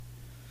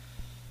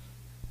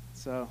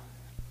So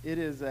it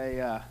is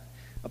a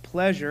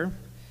pleasure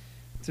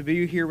to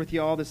be here with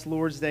you all this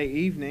Lord's Day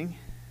evening.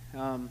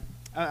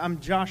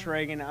 I'm Josh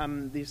Reagan.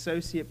 I'm the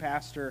associate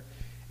pastor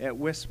at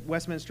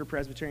Westminster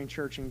Presbyterian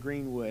Church in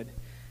Greenwood.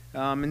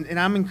 And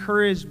I'm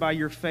encouraged by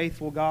your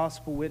faithful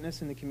gospel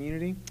witness in the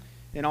community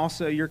and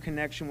also your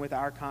connection with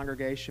our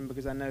congregation,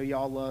 because I know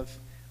y'all love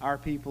our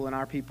people and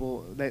our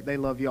people, they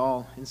love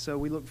y'all. And so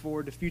we look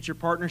forward to future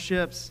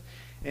partnerships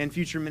and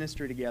future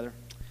ministry together.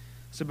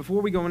 So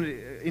before we go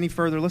any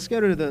further, let's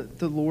go to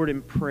the Lord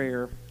in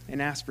prayer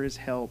and ask for His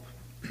help.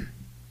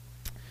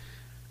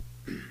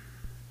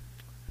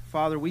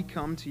 Father, we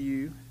come to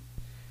you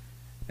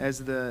as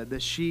the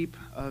sheep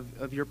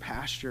of your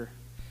pasture,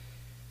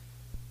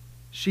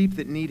 sheep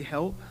that need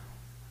help.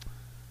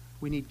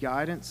 We need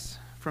guidance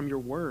from your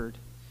word.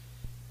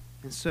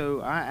 And so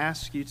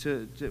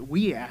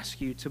we ask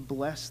you to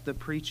bless the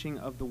preaching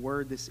of the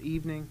word this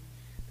evening,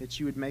 that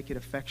you would make it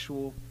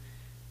effectual,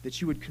 that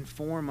you would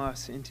conform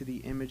us into the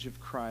image of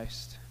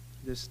Christ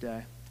this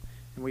day.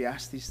 And we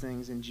ask these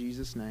things in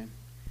Jesus' name.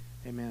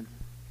 Amen.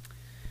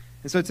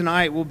 And so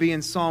tonight we'll be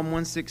in Psalm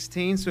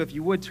 116. So if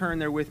you would turn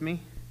there with me.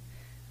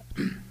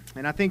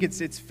 And I think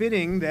it's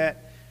fitting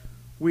that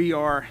we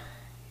are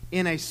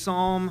in a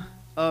psalm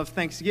of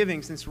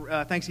thanksgiving, since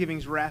Thanksgiving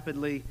is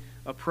rapidly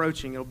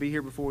approaching. It'll be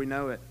here before we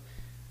know it.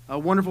 A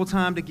wonderful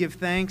time to give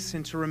thanks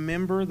and to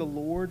remember the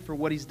Lord for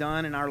what He's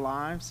done in our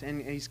lives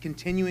and He's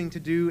continuing to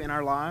do in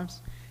our lives.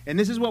 And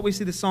this is what we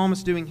see the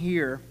psalmist doing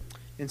here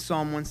in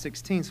Psalm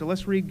 116. So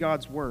let's read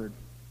God's word.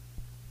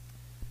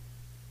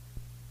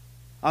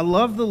 I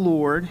love the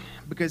Lord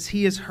because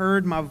He has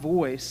heard my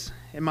voice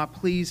and my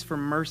pleas for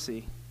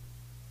mercy.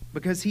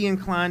 Because He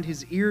inclined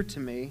His ear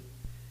to me,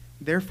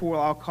 therefore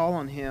I'll call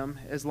on Him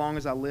as long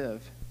as I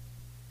live.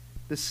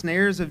 The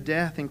snares of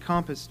death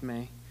encompassed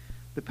me.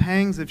 The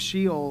pangs of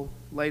Sheol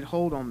laid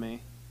hold on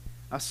me.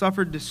 I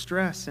suffered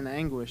distress and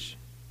anguish.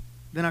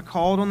 Then I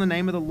called on the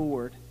name of the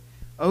Lord.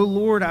 O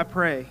Lord, I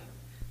pray,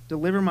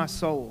 deliver my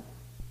soul.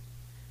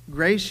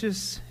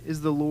 Gracious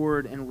is the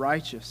Lord and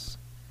righteous.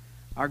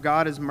 Our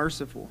God is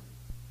merciful.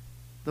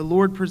 The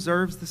Lord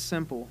preserves the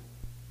simple.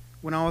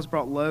 When I was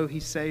brought low,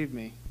 He saved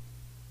me.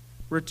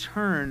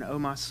 Return, O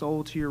my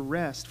soul, to your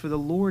rest, for the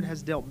Lord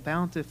has dealt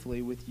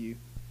bountifully with you.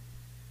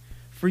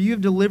 For you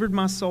have delivered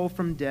my soul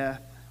from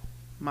death,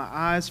 my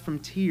eyes from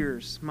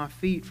tears, my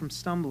feet from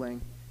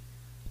stumbling.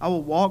 I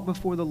will walk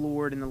before the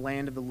Lord in the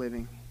land of the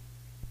living.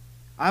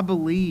 I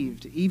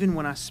believed, even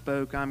when I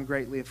spoke, I am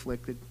greatly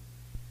afflicted.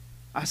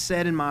 I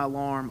said in my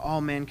alarm, all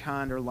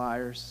mankind are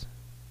liars.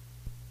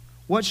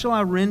 What shall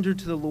I render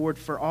to the Lord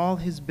for all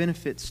His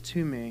benefits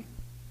to me?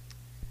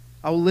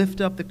 I will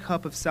lift up the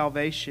cup of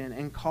salvation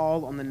and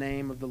call on the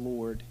name of the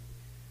Lord.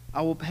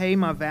 I will pay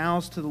my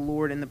vows to the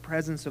Lord in the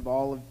presence of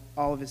all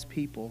of His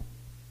people.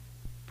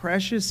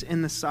 Precious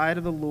in the sight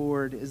of the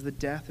Lord is the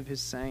death of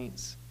His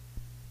saints.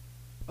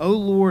 O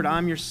Lord, I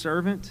am your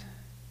servant.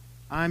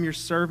 I am your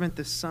servant,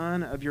 the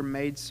son of your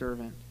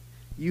maidservant.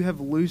 You have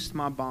loosed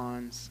my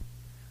bonds.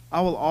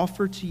 I will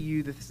offer to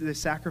you the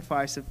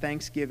sacrifice of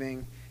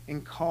thanksgiving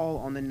and call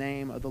on the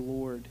name of the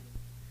Lord.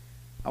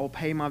 I will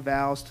pay my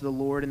vows to the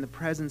Lord in the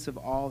presence of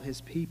all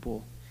His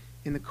people,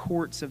 in the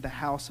courts of the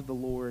house of the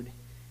Lord.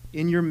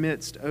 In your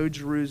midst, O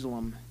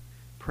Jerusalem,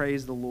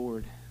 praise the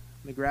Lord.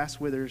 The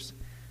grass withers,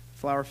 the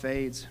flower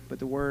fades, but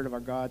the word of our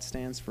God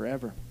stands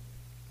forever.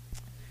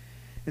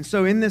 And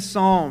so in this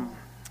psalm,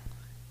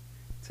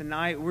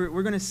 tonight,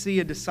 we're going to see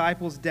a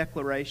disciple's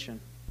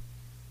declaration.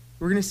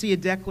 We're going to see a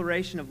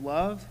declaration of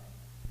love,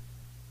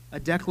 a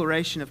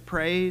declaration of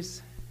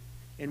praise,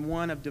 and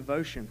one of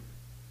devotion.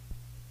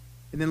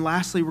 And then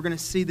lastly, we're going to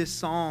see this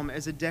psalm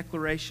as a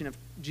declaration of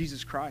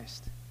Jesus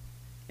Christ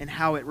and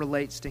how it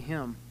relates to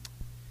Him.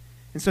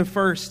 And so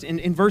first,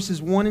 in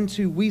verses 1 and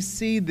 2, we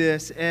see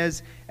this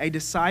as a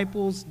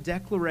disciple's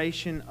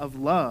declaration of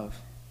love.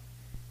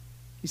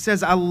 He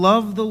says, I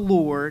love the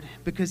Lord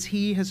because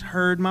He has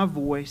heard my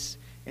voice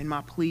and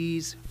my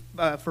pleas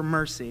for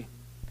mercy.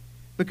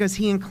 Because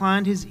He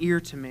inclined His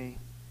ear to me,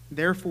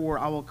 therefore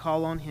I will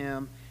call on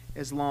Him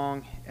as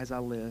long as I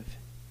live.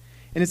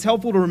 And it's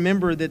helpful to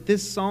remember that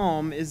this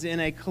psalm is in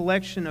a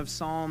collection of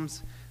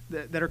psalms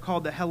that are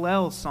called the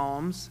Hallel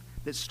Psalms,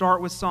 that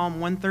start with Psalm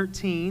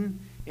 113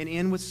 and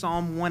end with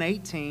Psalm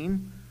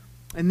 118.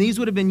 And these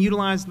would have been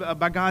utilized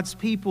by God's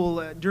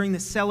people during the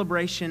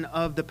celebration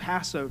of the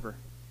Passover.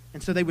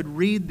 And so they would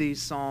read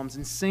these psalms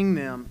and sing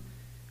them.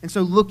 And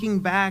so looking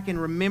back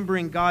and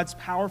remembering God's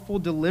powerful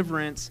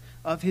deliverance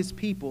of His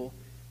people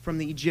from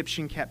the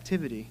Egyptian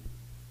captivity.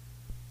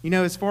 You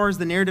know, as far as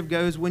the narrative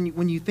goes,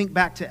 when you think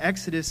back to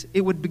Exodus,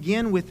 it would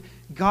begin with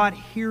God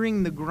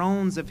hearing the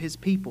groans of His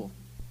people.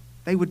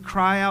 They would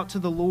cry out to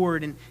the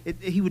Lord, and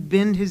He would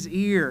bend His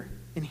ear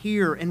and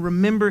hear and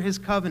remember His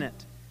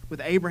covenant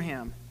with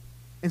Abraham.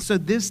 And so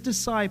this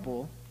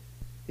disciple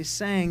is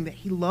saying that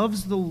he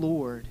loves the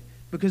Lord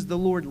because the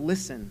Lord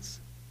listens.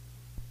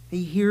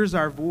 He hears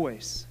our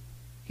voice.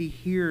 He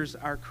hears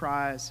our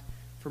cries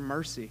for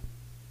mercy.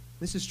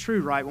 This is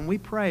true, right? When we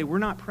pray, we're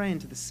not praying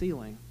to the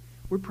ceiling.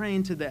 We're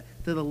praying to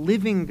the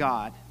living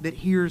God that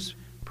hears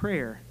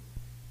prayer.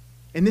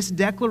 And this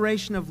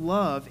declaration of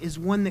love is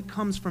one that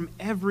comes from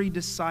every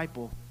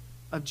disciple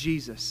of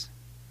Jesus.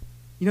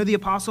 You know, the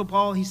Apostle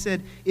Paul, he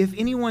said, if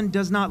anyone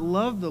does not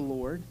love the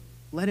Lord,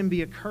 let him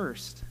be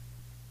accursed.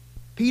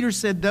 Peter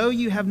said, though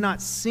you have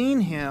not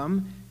seen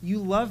him, you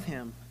love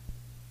him.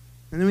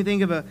 And then we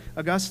think of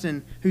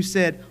Augustine, who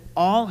said,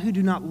 all who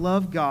do not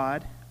love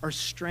God are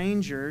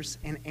strangers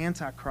and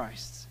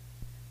antichrists.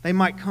 They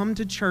might come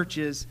to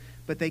churches,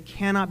 but they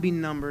cannot be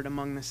numbered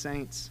among the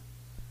saints.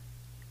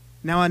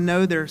 Now I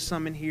know there are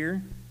some in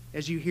here,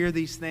 as you hear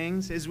these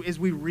things, as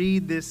we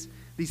read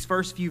these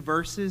first few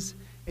verses,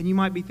 and you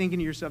might be thinking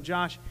to yourself,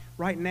 Josh,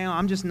 right now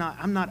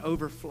I'm not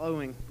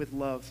overflowing with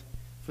love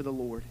for the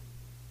Lord.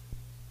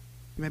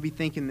 You may be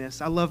thinking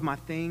this, I love my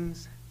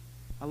things,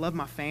 I love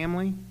my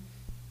family,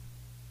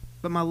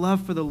 but my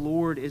love for the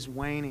Lord is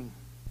waning.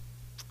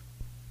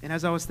 And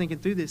as I was thinking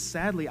through this,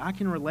 sadly, I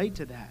can relate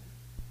to that.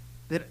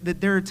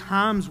 That there are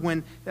times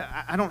when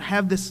I don't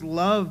have this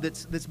love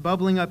that's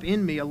bubbling up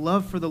in me, a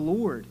love for the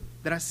Lord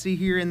that I see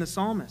here in the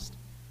psalmist.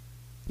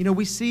 You know,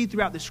 we see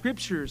throughout the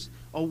Scriptures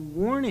a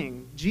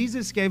warning.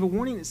 Jesus gave a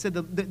warning that said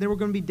that there were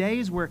going to be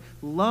days where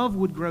love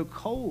would grow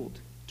cold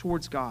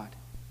towards God.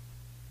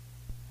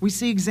 We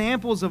see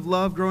examples of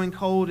love growing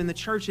cold in the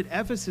church at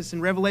Ephesus in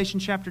Revelation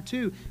chapter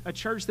 2, a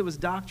church that was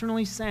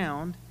doctrinally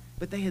sound,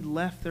 but they had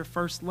left their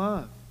first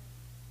love.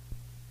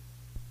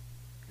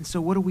 And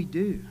so what do we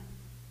do?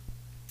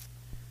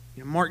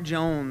 You know, Mark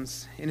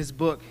Jones, in his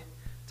book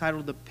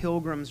titled The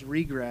Pilgrim's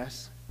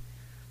Regress,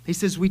 he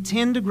says, we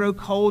tend to grow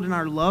cold in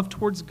our love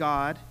towards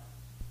God,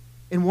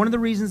 and one of the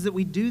reasons that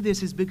we do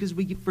this is because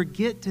we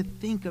forget to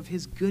think of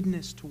His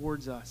goodness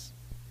towards us.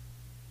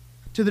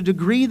 To the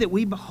degree that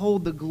we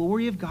behold the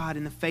glory of God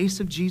in the face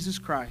of Jesus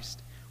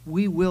Christ,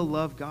 we will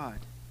love God.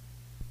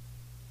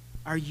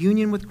 Our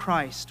union with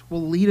Christ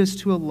will lead us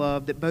to a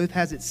love that both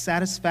has its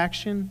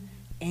satisfaction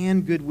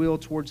and goodwill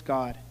towards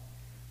God.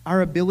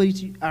 Our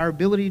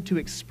ability to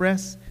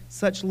express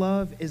such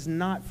love is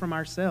not from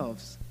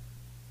ourselves,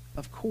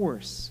 of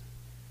course,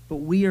 but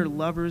we are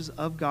lovers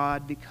of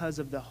God because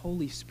of the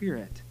Holy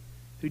Spirit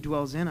who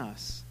dwells in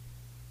us,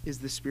 is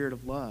the Spirit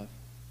of love.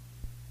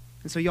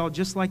 And so y'all,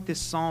 just like this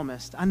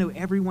psalmist, I know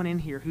everyone in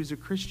here who's a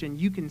Christian,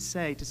 you can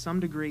say to some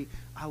degree,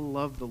 I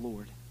love the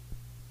Lord.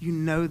 You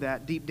know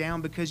that deep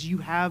down because you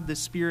have the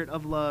Spirit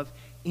of love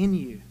in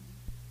you.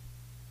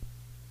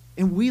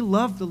 And we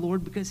love the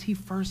Lord because He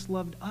first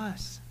loved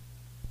us.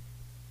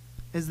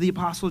 As the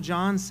Apostle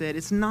John said,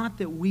 it's not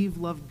that we've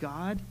loved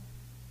God,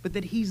 but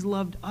that He's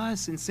loved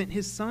us and sent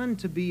His Son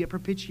to be a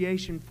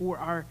propitiation for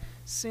our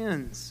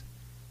sins.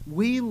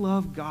 We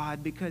love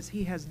God because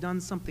He has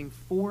done something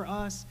for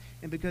us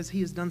and because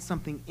He has done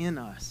something in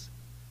us.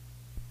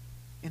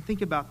 And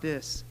think about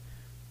this.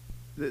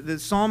 The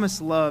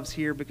psalmist loves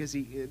here because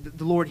the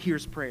Lord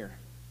hears prayer.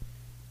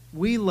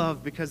 We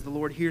love because the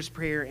Lord hears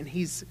prayer and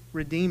He's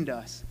redeemed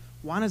us.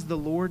 Why does the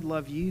Lord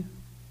love you?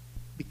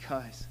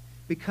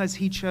 Because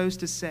He chose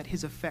to set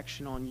His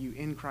affection on you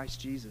in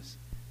Christ Jesus.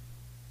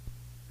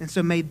 And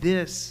so may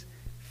this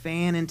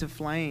fan into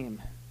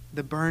flame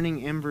the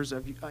burning embers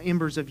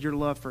of your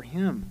love for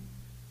Him.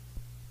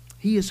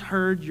 He has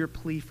heard your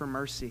plea for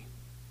mercy.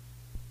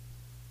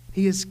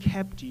 He has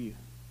kept you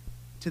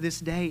to this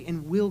day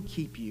and will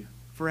keep you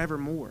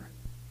forevermore.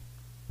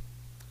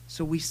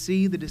 So we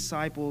see the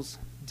disciples'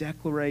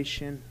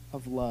 declaration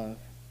of love.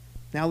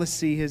 Now let's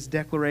see his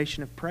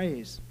declaration of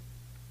praise.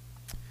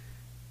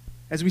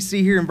 As we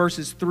see here in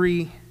verses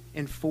 3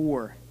 and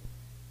 4,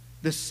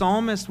 the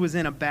psalmist was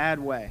in a bad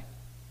way.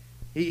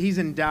 He's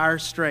in dire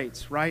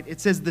straits, right?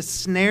 It says, the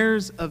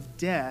snares of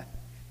death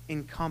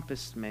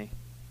encompassed me.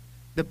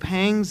 The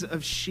pangs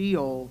of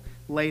Sheol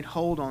laid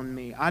hold on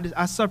me.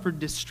 I suffered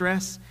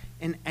distress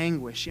and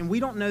anguish. And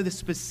we don't know the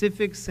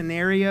specific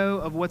scenario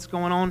of what's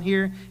going on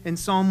here in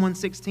Psalm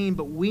 116,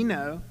 but we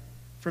know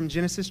from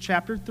Genesis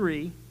chapter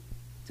 3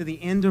 to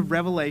the end of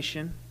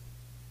Revelation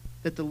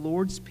that the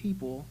Lord's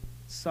people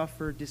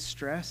suffer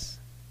distress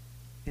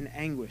and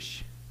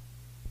anguish.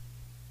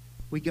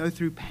 We go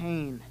through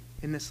pain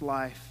in this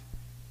life,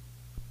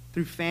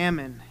 through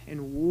famine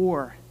and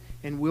war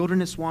and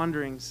wilderness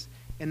wanderings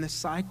and the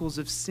cycles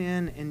of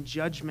sin and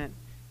judgment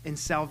and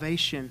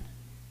salvation,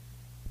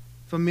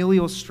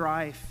 familial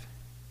strife,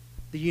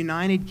 the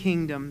united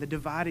kingdom, the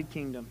divided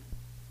kingdom,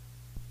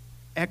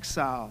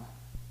 exile,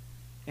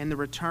 and the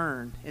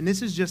return. And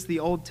this is just the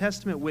Old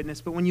Testament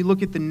witness, but when you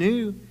look at the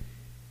New,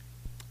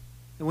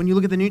 and when you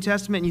look at the New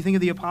Testament and you think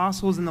of the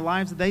apostles and the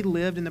lives that they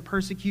lived and the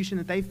persecution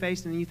that they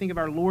faced, and then you think of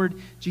our Lord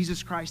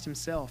Jesus Christ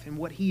Himself and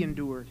what He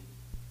endured.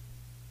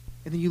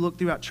 And then you look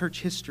throughout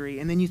church history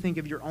and then you think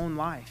of your own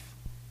life.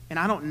 And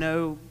I don't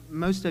know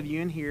most of you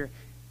in here,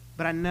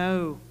 but I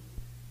know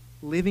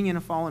living in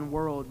a fallen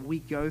world, we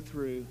go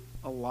through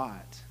a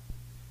lot.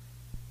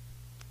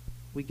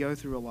 We go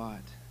through a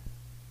lot.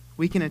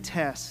 We can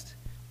attest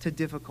to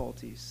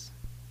difficulties.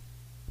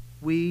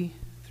 We,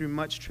 through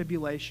much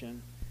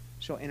tribulation,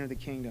 shall enter the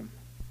kingdom.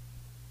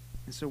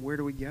 And so where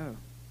do we go?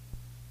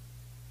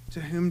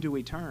 to whom do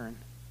we turn?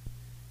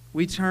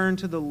 We turn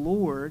to the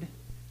Lord,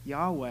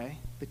 Yahweh,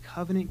 the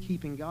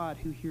covenant-keeping God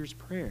who hears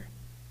prayer.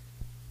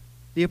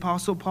 The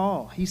Apostle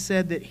Paul, he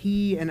said that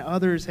he and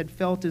others had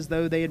felt as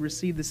though they had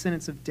received the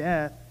sentence of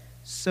death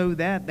so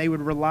that they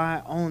would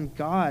rely on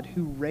God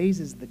who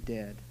raises the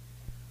dead.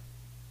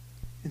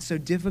 And so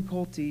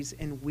difficulties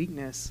and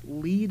weakness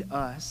lead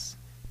us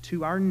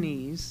to our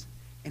knees,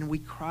 and we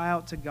cry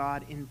out to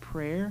God in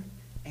prayer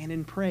and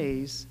in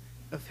praise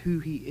of who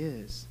he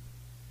is.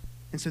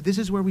 And so this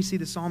is where we see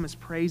the psalmist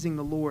praising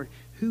the Lord.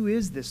 Who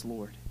is this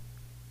Lord?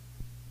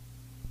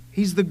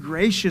 He's the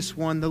gracious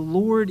one. The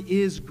Lord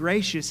is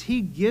gracious.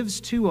 He gives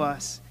to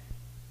us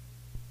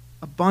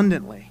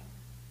abundantly.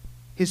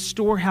 His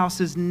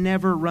storehouses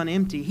never run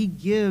empty. He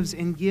gives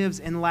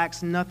and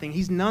lacks nothing.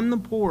 He's none the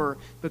poorer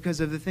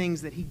because of the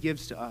things that he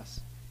gives to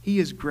us. He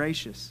is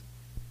gracious.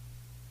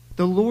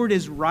 The Lord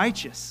is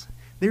righteous.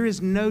 There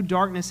is no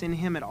darkness in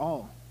him at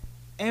all.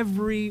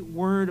 Every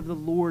word of the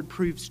Lord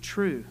proves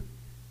true.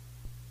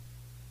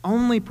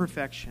 Only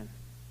perfection,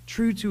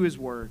 true to his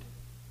word.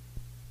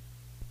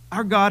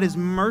 Our God is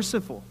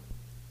merciful.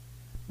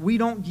 We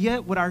don't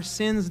get what our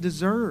sins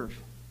deserve.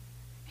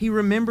 He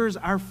remembers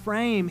our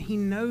frame. He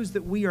knows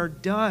that we are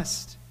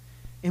dust.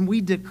 And we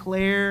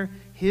declare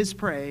his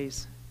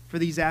praise for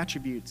these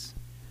attributes,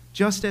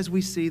 just as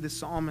we see the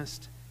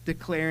psalmist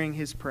declaring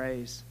his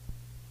praise.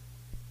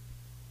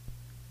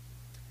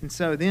 And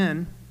so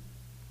then,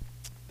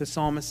 the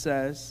psalmist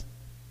says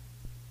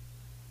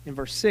in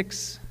verse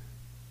 6,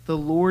 "The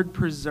Lord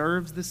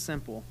preserves the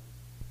simple.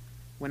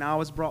 When I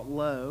was brought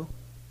low,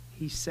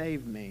 he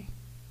saved me."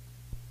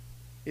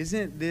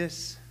 Isn't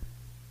this,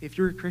 if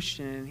you're a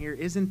Christian in here,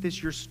 isn't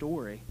this your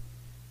story?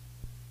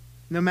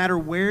 No matter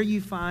where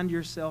you find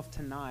yourself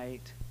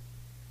tonight,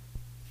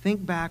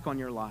 think back on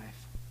your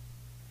life.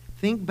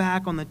 Think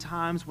back on the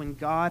times when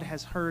God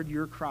has heard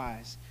your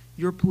cries,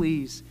 your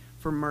pleas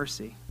for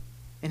mercy,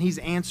 and he's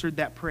answered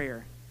that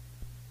prayer.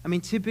 I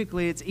mean,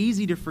 typically it's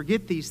easy to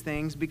forget these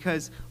things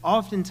because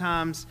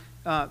oftentimes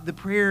the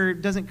prayer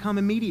doesn't come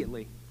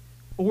immediately,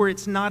 or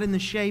it's not in the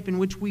shape in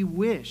which we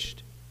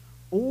wished,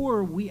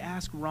 or we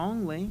ask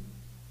wrongly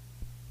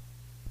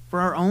for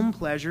our own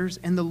pleasures,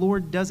 and the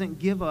Lord doesn't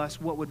give us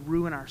what would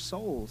ruin our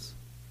souls.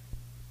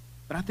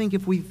 But I think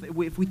if we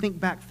think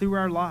back through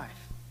our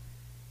life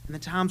and the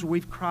times where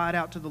we've cried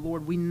out to the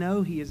Lord, we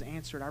know he has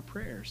answered our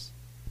prayers.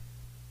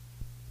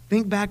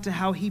 Think back to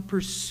how he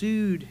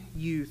pursued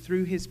you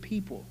through his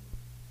people,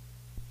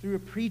 through a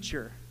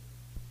preacher,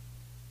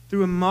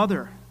 through a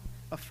mother,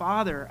 a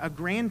father, a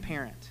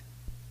grandparent,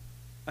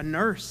 a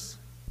nurse.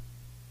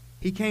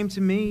 He came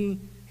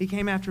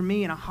after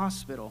me in a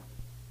hospital.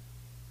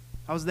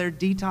 I was there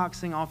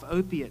detoxing off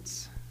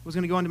opiates. I was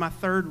going to go into my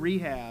third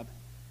rehab.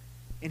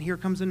 And here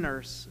comes a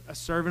nurse, a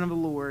servant of the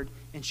Lord,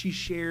 and she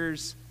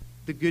shares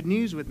the good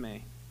news with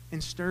me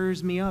and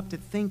stirs me up to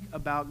think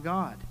about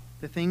God,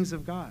 the things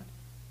of God.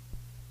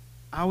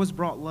 I was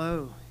brought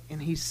low,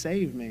 and he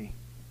saved me.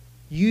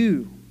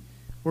 You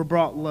were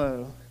brought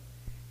low,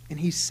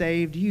 and he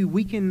saved you.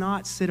 We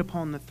cannot sit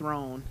upon the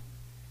throne,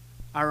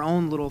 our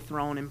own little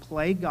throne, and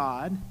play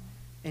God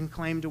and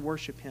claim to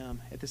worship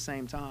him at the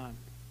same time.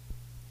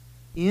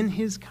 In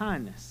his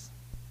kindness,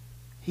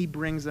 he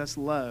brings us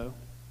low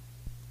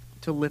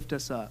to lift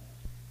us up.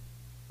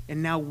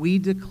 And now we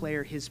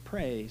declare his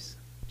praise,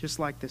 just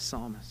like this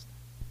psalmist.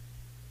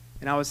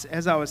 And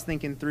as I was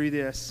thinking through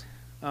this,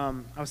 I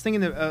was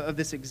thinking of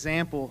this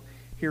example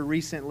here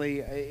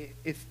recently.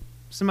 If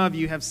some of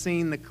you have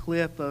seen the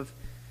clip of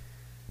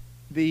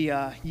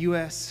the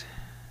U.S.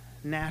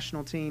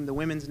 national team, the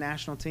women's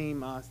national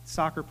team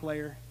soccer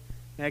player,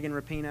 Megan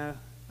Rapinoe,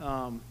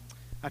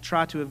 I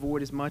try to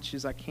avoid as much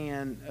as I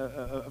can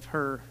of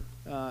her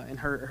and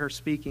her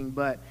speaking,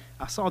 but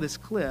I saw this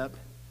clip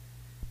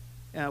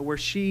where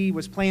she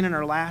was playing in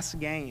her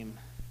last game.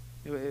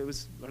 It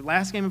was her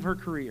last game of her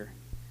career,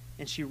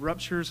 and she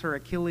ruptures her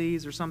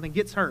Achilles or something,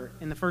 gets hurt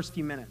in the first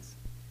few minutes.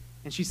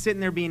 And she's sitting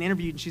there being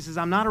interviewed, and she says,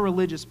 "I'm not a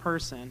religious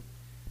person,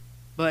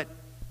 but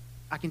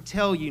I can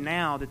tell you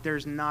now that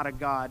there's not a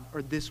God,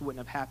 or this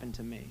wouldn't have happened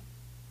to me."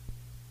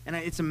 And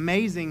it's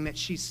amazing that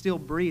she's still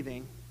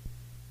breathing.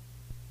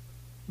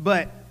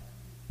 But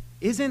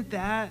isn't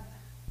that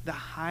the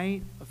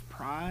height of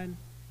pride?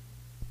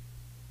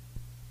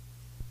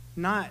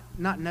 Not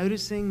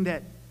noticing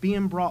that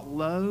being brought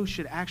low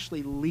should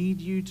actually lead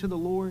you to the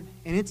Lord.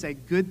 And it's a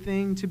good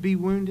thing to be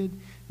wounded,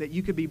 that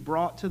you could be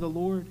brought to the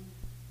Lord.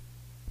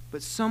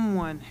 But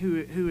someone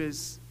who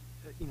is,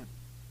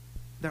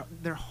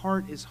 their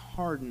heart is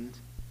hardened,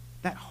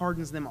 that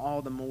hardens them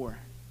all the more.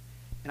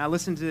 And I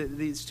listened to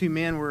these two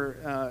men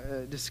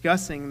were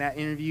discussing that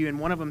interview, and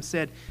one of them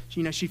said,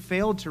 she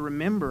failed to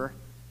remember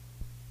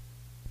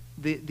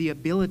the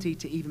ability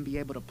to even be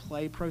able to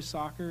play pro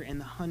soccer and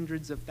the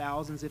hundreds of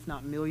thousands, if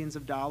not millions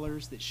of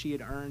dollars that she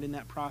had earned in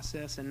that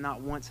process, and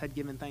not once had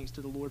given thanks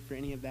to the Lord for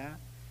any of that.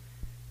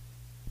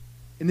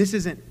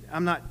 And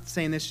I'm not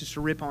saying this just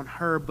to rip on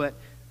her, but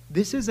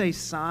this is a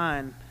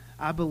sign,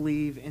 I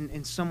believe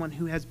in someone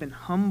who has been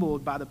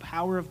humbled by the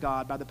power of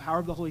God, by the power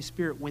of the Holy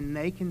Spirit, when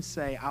they can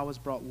say, I was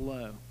brought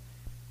low.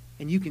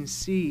 And you can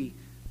see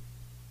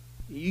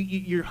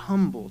you're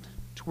humbled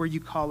to where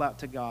you call out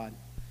to God.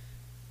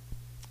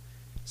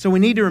 So we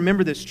need to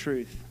remember this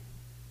truth.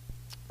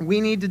 We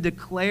need to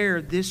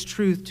declare this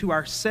truth to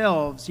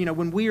ourselves.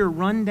 When we are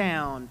run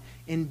down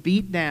and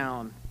beat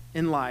down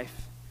in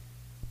life,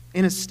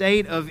 in a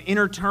state of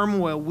inner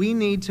turmoil, we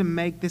need to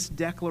make this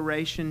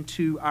declaration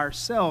to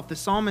ourselves. The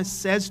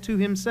psalmist says to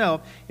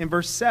himself in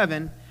verse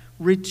 7,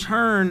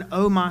 "Return,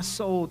 O my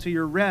soul, to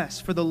your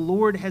rest, for the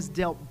Lord has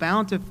dealt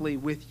bountifully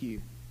with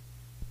you."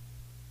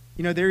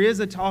 There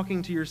is a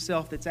talking to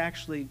yourself that's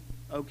actually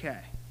okay.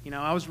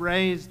 I was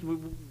raised, we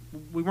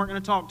weren't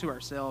going to talk to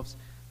ourselves.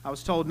 I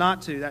was told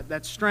not to.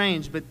 That's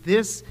strange, but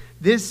this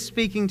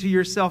speaking to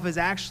yourself is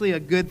actually a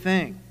good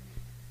thing.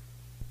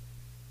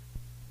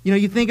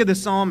 You think of the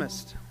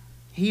psalmist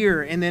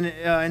here, and then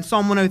in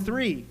Psalm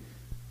 103,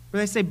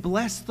 where they say,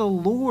 "Bless the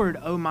Lord,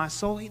 O my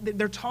soul."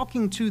 They're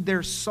talking to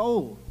their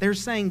soul. They're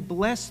saying,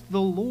 "Bless the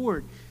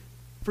Lord.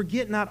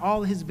 Forget not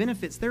all his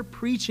benefits." They're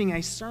preaching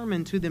a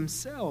sermon to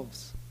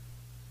themselves.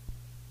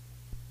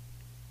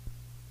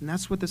 And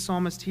that's what the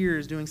psalmist here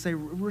is doing. Say,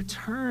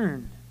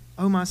 "Return,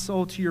 O my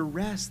soul, to your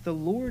rest. The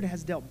Lord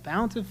has dealt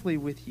bountifully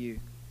with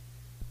you."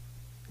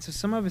 And so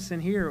some of us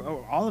in here,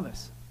 or all of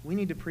us, we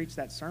need to preach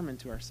that sermon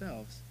to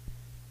ourselves.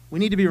 We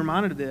need to be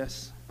reminded of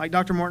this. Like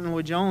Dr. Martin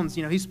Lloyd-Jones,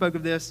 he spoke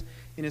of this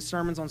in his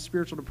sermons on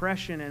spiritual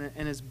depression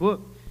and his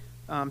book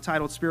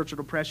titled Spiritual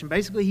Depression.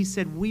 Basically, he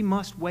said we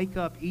must wake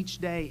up each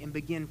day and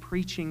begin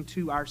preaching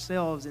to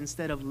ourselves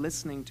instead of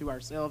listening to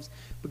ourselves,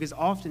 because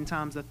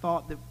oftentimes the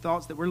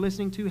thoughts that we're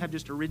listening to have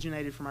just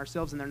originated from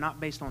ourselves and they're not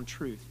based on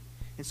truth.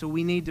 And so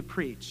we need to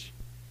preach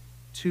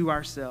to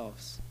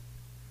ourselves.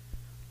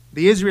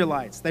 The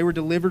Israelites, they were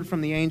delivered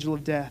from the angel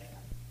of death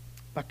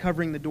by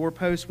covering the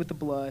doorpost with the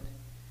blood.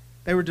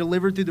 They were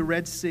delivered through the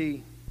Red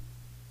Sea.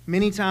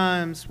 Many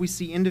times we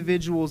see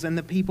individuals and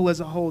the people as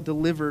a whole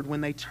delivered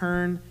when they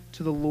turn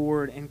to the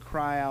Lord and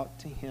cry out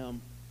to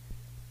Him.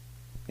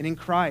 And in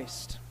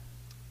Christ,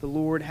 the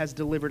Lord has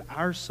delivered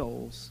our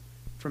souls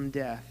from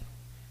death,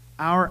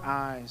 our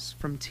eyes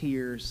from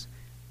tears,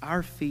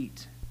 our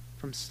feet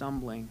from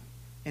stumbling,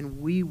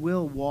 and we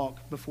will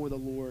walk before the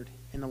Lord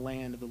in the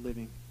land of the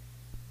living.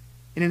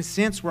 And in a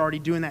sense, we're already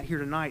doing that here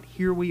tonight.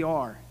 Here we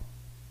are,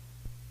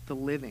 the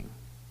living,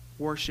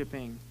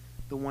 worshiping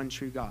the one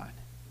true God.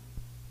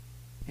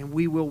 And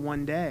we will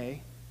one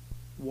day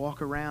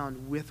walk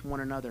around with one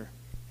another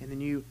in the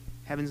new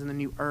heavens and the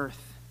new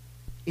earth,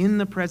 in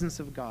the presence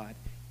of God,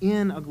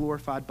 in a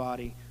glorified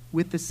body,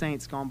 with the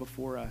saints gone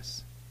before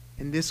us.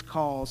 And this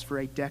calls for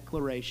a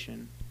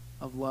declaration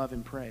of love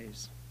and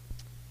praise.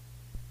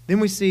 Then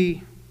we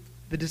see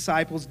the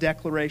disciples'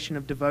 declaration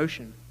of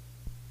devotion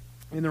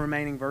in the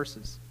remaining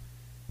verses.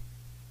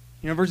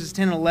 Verses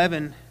 10 and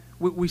 11,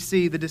 we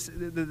see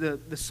the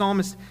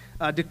psalmist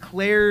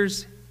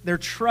declares their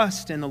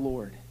trust in the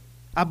Lord.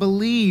 "I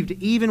believed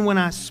even when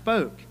I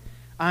spoke.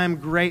 I am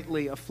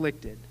greatly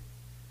afflicted.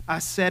 I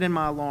said in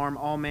my alarm,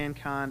 all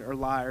mankind are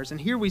liars."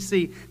 And here we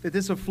see that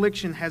this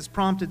affliction has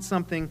prompted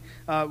something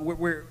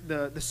where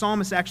the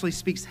psalmist actually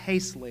speaks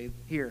hastily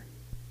here,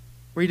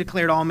 where he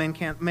declared all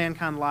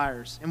mankind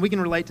liars. And we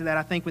can relate to that.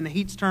 I think when the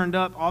heat's turned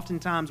up,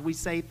 oftentimes we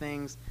say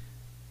things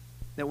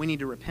that we need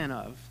to repent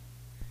of.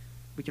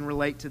 We can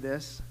relate to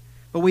this.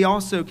 But we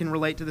also can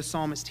relate to the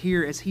psalmist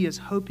here as he is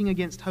hoping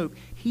against hope.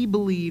 He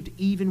believed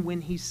even when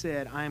he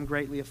said, "I am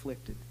greatly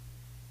afflicted."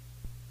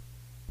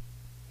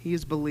 He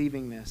is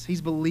believing this.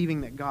 He's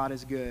believing that God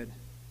is good,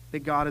 that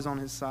God is on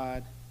his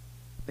side,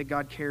 that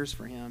God cares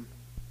for him.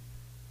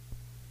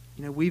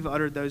 We've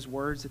uttered those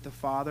words that the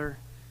Father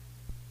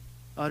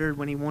uttered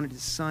when he wanted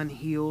his Son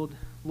healed.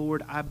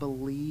 "Lord, I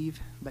believe,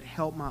 but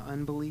help my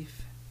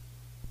unbelief."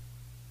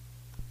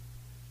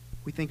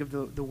 We think of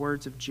the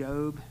words of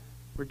Job,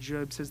 where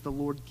Job says, "The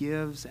Lord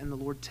gives and the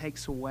Lord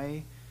takes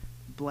away.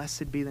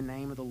 Blessed be the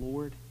name of the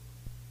Lord."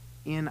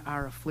 In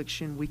our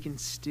affliction, we can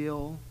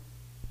still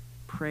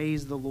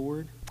praise the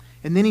Lord.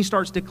 And then he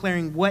starts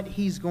declaring what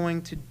he's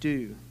going to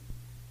do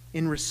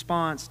in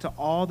response to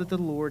all that the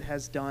Lord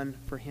has done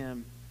for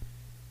him.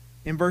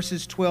 In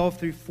verses 12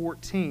 through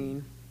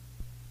 14,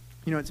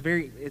 it's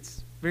very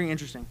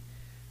interesting.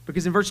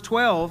 Because in verse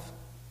 12,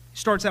 he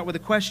starts out with a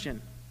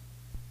question.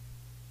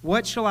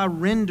 "What shall I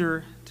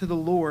render to the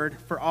Lord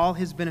for all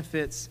his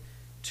benefits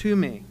to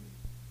me?"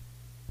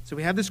 So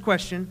we have this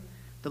question.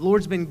 The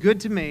Lord's been good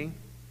to me.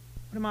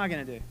 What am I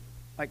going to do?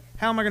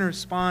 How am I going to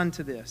respond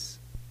to this?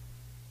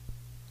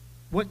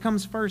 What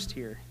comes first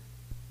here?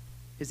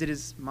 Is it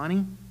his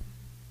money?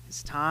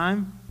 His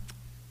time?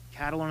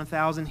 Cattle on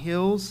 1,000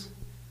 hills?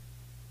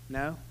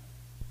 No.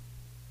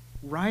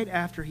 Right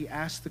after he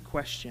asks the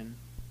question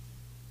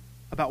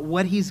about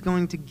what he's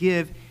going to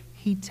give,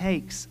 he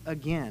takes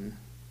again.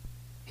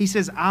 He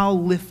says,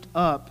 "I'll lift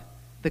up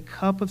the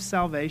cup of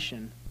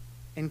salvation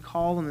and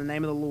call on the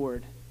name of the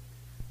Lord.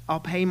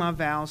 I'll pay my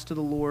vows to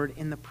the Lord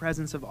in the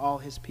presence of all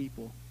his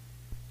people."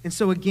 And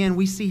so again,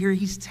 we see here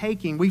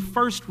we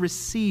first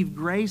receive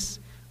grace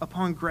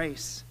upon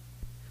grace.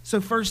 So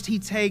first he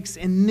takes,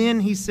 and then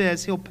he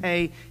says he'll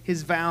pay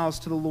his vows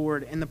to the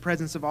Lord in the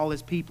presence of all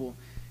his people.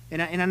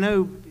 And I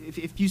know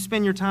if you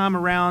spend your time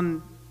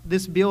around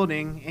this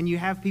building and you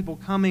have people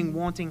coming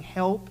wanting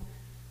help,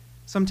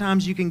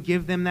 sometimes you can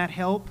give them that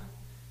help.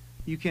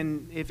 You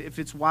can, if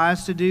it's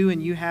wise to do,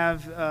 and you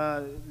have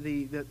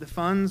the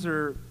funds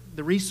or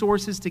the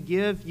resources to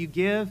give, you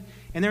give.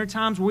 And there are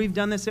times where we've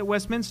done this at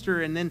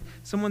Westminster, and then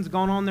someone's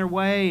gone on their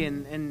way,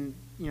 and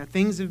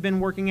things have been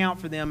working out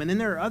for them. And then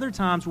there are other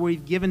times where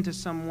we've given to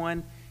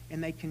someone,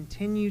 and they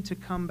continue to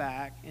come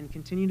back,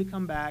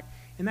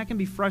 and that can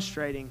be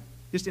frustrating,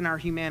 just in our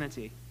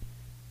humanity,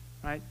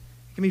 right?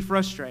 It can be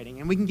frustrating,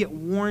 and we can get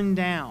worn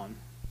down.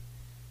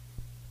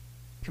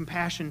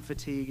 Compassion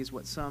fatigue is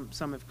what some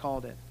have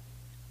called it.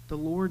 The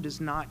Lord does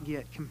not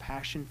get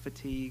compassion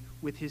fatigue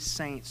with his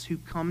saints who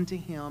come to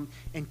him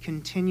and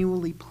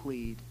continually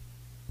plead.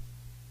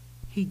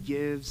 He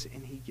gives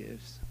and he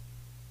gives.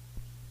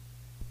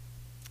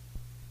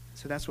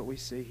 So that's what we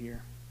see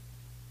here.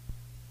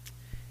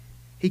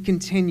 He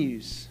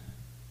continues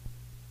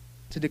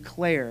to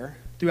declare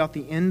throughout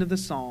the end of the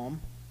psalm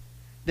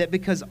that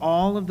because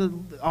all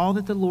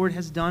that the Lord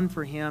has done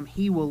for him,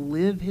 he will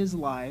live his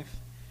life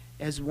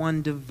as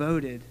one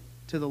devoted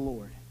to the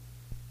Lord.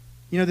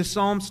 The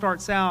psalm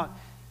starts out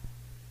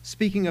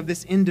speaking of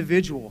this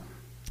individual,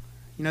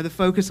 the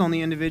focus on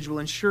the individual.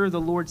 And sure,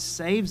 the Lord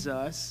saves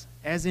us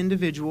as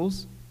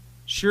individuals.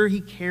 Sure,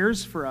 he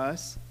cares for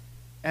us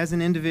as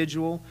an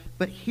individual.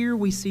 But here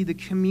we see the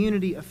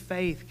community of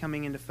faith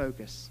coming into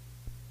focus.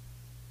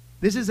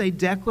 This is a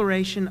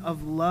declaration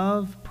of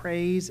love,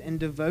 praise, and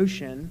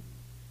devotion.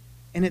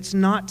 And it's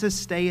not to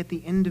stay at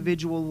the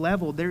individual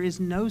level. There is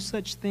no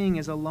such thing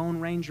as a Lone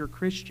Ranger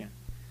Christian.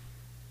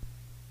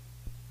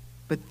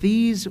 But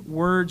these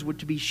words were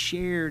to be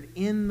shared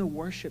in the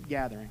worship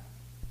gathering.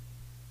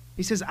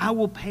 He says, I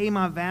will pay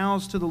my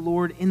vows to the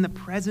Lord in the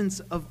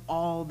presence of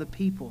all the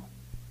people,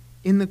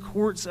 in the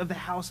courts of the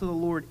house of the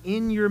Lord,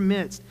 in your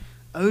midst.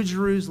 O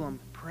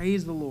Jerusalem,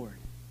 praise the Lord.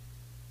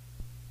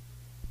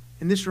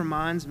 And this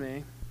reminds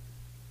me,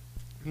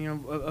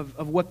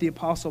 of what the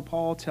Apostle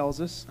Paul tells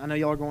us. I know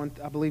y'all are going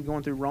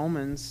through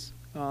Romans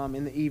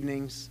in the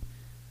evenings.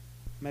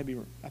 Maybe,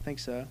 I think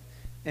so.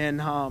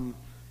 And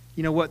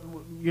what,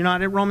 you're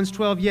not at Romans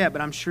 12 yet,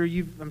 but I'm sure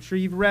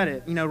you've read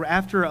it.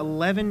 After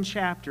 11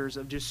 chapters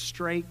of just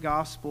straight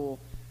gospel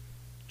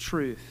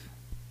truth,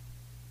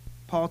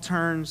 Paul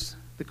turns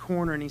the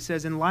corner and he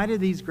says, in light of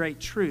these great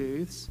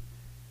truths,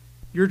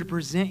 you're to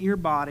present your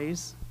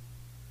bodies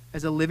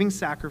as a living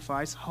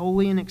sacrifice,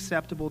 holy and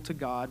acceptable to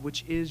God,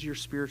 which is your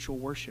spiritual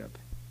worship.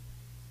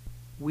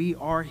 We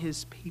are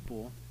his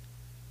people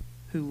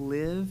who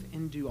live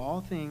and do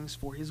all things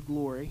for his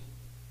glory.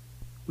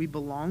 We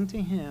belong to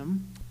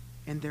him,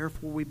 and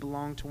therefore we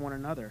belong to one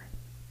another.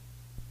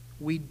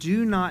 We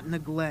do not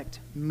neglect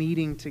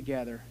meeting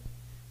together,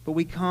 but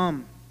we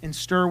come and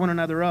stir one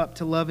another up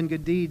to love and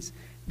good deeds,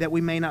 that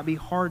we may not be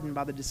hardened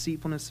by the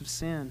deceitfulness of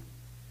sin.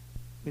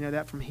 We know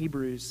that from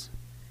Hebrews.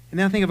 And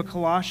then I think of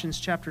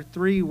Colossians chapter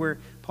 3, where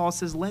Paul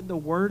says, let the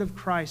word of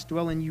Christ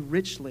dwell in you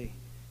richly,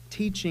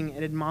 teaching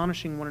and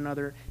admonishing one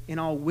another in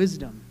all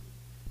wisdom,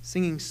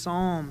 singing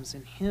psalms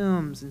and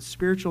hymns and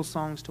spiritual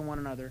songs to one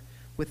another,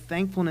 with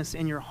thankfulness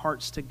in your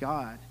hearts to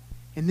God.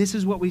 And this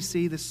is what we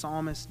see the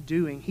psalmist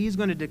doing. He's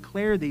going to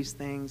declare these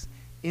things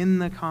in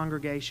the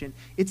congregation.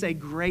 It's a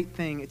great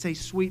thing. It's a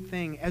sweet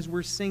thing as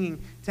we're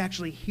singing to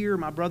actually hear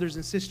my brothers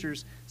and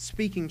sisters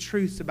speaking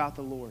truths about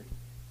the Lord.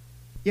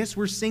 Yes,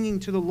 we're singing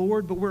to the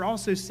Lord, but we're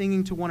also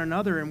singing to one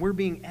another, and we're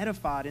being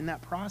edified in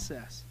that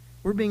process.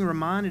 We're being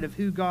reminded of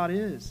who God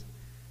is,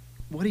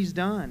 what he's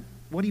done,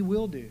 what he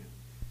will do.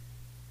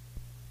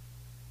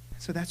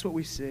 So that's what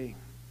we see.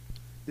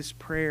 This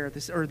prayer,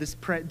 this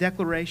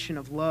declaration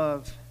of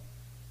love,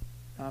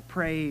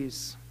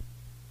 praise,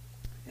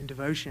 and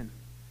devotion.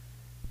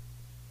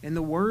 And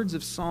the words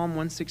of Psalm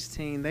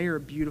 116, they are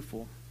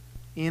beautiful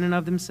in and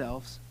of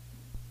themselves,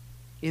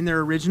 in their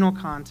original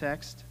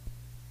context.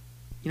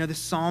 The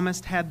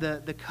psalmist had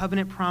the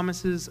covenant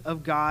promises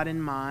of God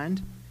in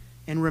mind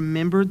and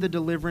remembered the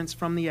deliverance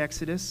from the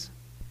Exodus.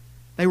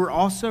 They were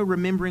also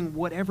remembering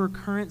whatever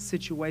current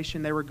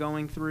situation they were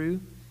going through,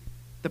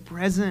 the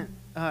present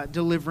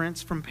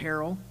deliverance from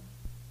peril.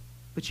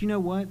 But you know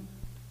what?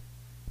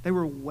 They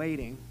were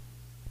waiting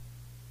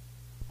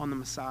on the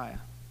Messiah.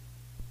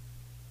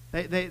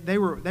 They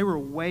were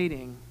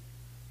waiting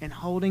and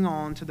holding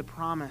on to the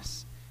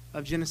promise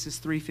of Genesis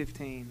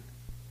 3:15.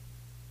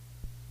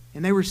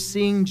 And they were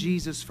seeing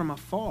Jesus from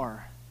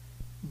afar,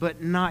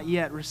 but not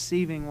yet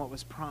receiving what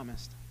was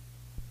promised.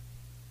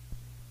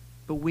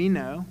 But we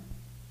know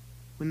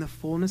when the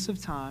fullness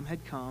of time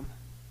had come,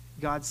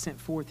 God sent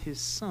forth his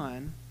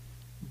Son,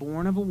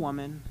 born of a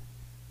woman,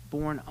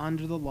 born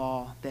under the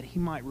law, that he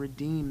might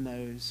redeem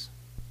those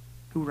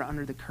who were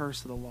under the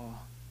curse of the law.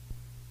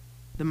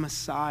 The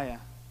Messiah,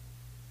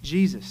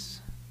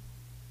 Jesus,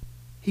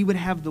 he would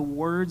have the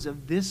words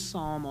of this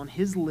psalm on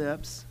his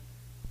lips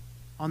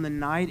on the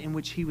night in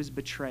which he was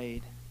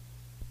betrayed,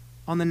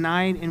 on the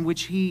night in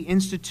which he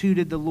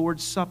instituted the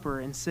Lord's Supper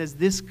and says,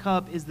 "This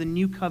cup is the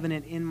new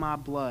covenant in my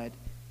blood,"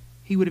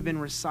 he would have been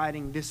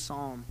reciting this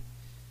psalm.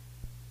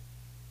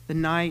 The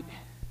night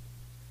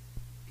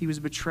he was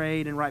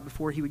betrayed and right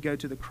before he would go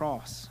to the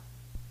cross.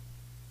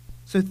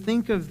 So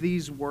think of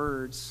these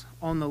words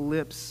on the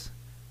lips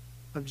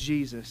of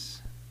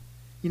Jesus.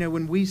 You know,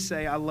 when we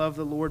say, "I love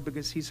the Lord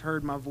because he's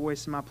heard my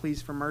voice and my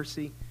pleas for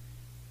mercy,"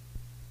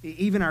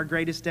 even our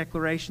greatest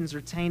declarations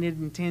are tainted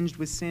and tinged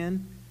with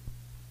sin.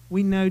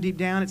 We know deep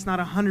down it's not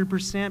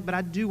 100%, but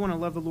I do want to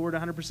love the Lord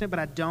 100%, but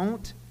I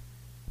don't.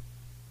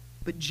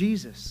 But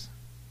Jesus,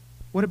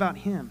 what about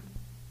him?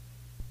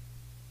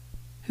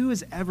 Who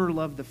has ever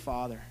loved the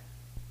Father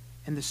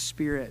and the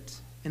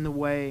Spirit in the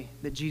way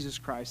that Jesus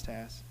Christ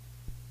has?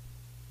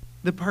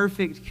 The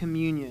perfect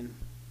communion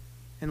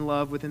and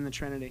love within the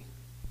Trinity.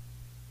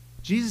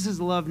 Jesus'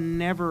 love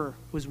never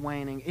was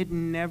waning. It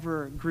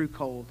never grew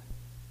cold.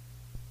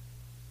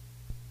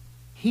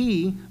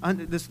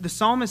 The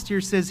psalmist here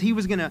says he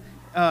was going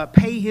to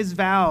pay his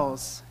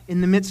vows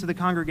in the midst of the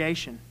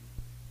congregation.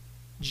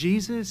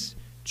 Jesus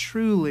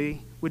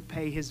truly would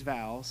pay his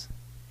vows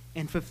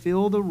and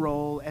fulfill the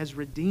role as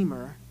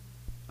Redeemer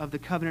of the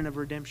covenant of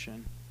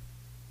redemption.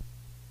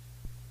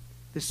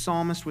 The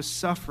psalmist was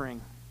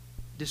suffering,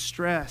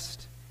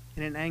 distressed,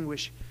 and in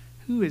anguish.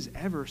 Who has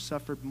ever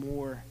suffered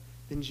more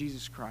than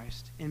Jesus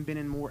Christ and been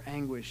in more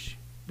anguish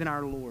than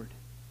our Lord?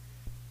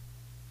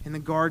 In the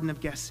Garden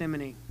of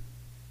Gethsemane,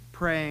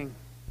 praying,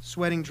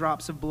 sweating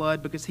drops of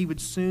blood because he would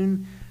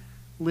soon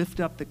lift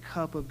up the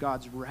cup of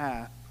God's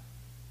wrath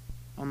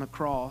on the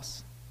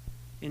cross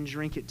and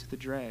drink it to the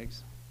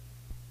dregs.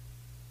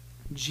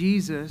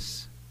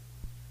 Jesus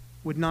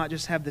would not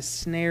just have the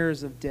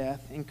snares of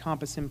death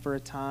encompass him for a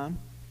time,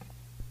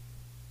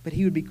 but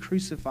he would be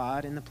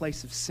crucified in the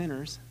place of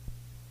sinners,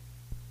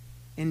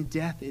 and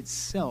death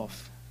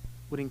itself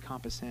would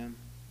encompass him.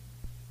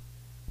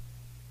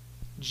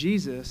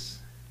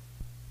 Jesus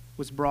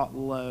was brought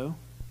low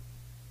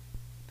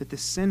that the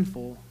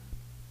sinful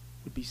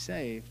would be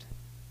saved.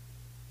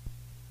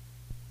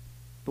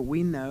 But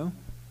we know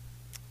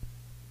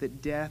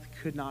that death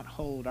could not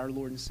hold our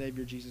Lord and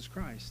Savior Jesus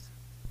Christ.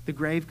 The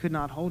grave could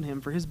not hold him,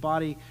 for his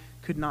body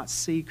could not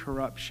see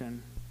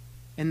corruption.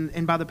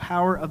 And by the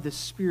power of the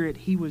Spirit,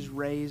 he was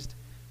raised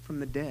from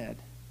the dead.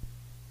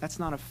 That's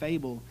not a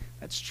fable,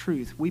 that's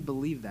truth. We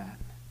believe that.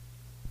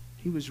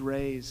 He was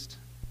raised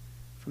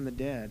from the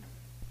dead.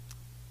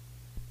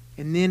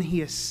 And then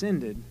he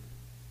ascended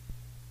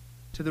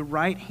to the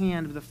right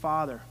hand of the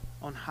Father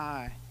on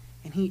high,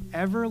 and he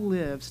ever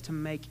lives to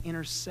make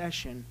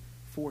intercession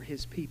for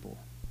his people.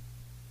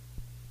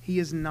 He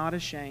is not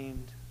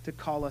ashamed to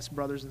call us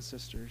brothers and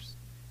sisters,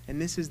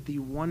 and this is the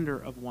wonder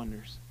of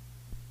wonders.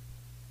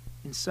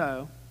 And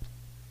so,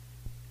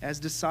 as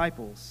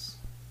disciples,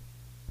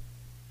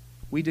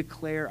 we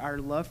declare our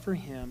love for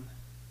him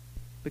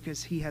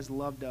because he has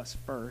loved us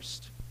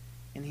first,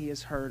 and he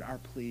has heard our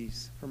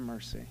pleas for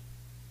mercy.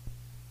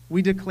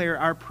 We declare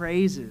our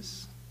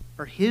praises,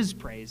 or his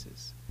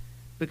praises,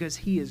 because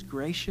he is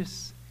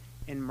gracious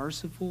and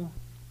merciful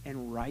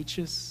and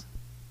righteous.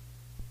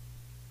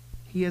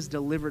 He has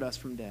delivered us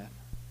from death.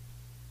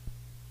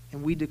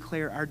 And we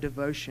declare our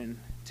devotion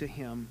to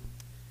him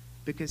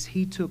because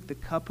he took the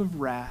cup of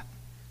wrath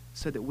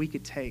so that we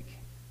could take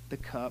the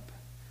cup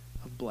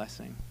of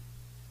blessing.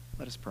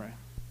 Let us pray.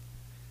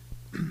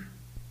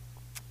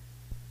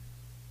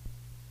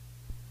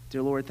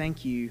 Dear Lord,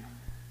 thank you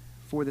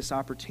for this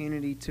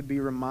opportunity to be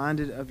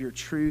reminded of your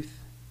truth.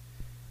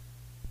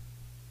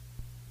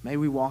 May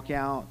we walk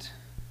out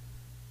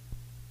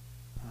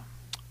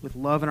with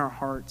love in our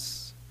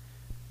hearts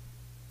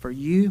for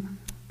you,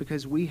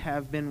 because we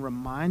have been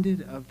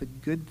reminded of the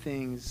good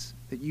things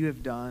that you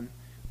have done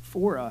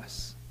for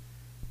us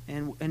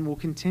and will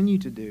continue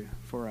to do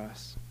for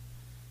us.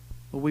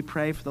 Lord, we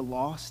pray for the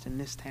lost in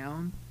this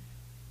town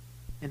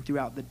and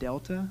throughout the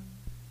Delta,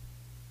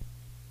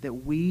 that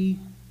we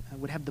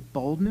would have the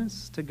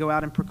boldness to go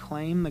out and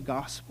proclaim the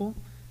gospel,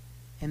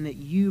 and that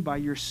you, by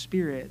your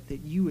Spirit,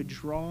 that you would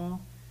draw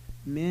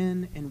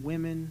men and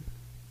women,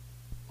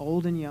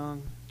 old and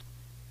young,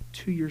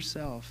 to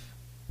yourself.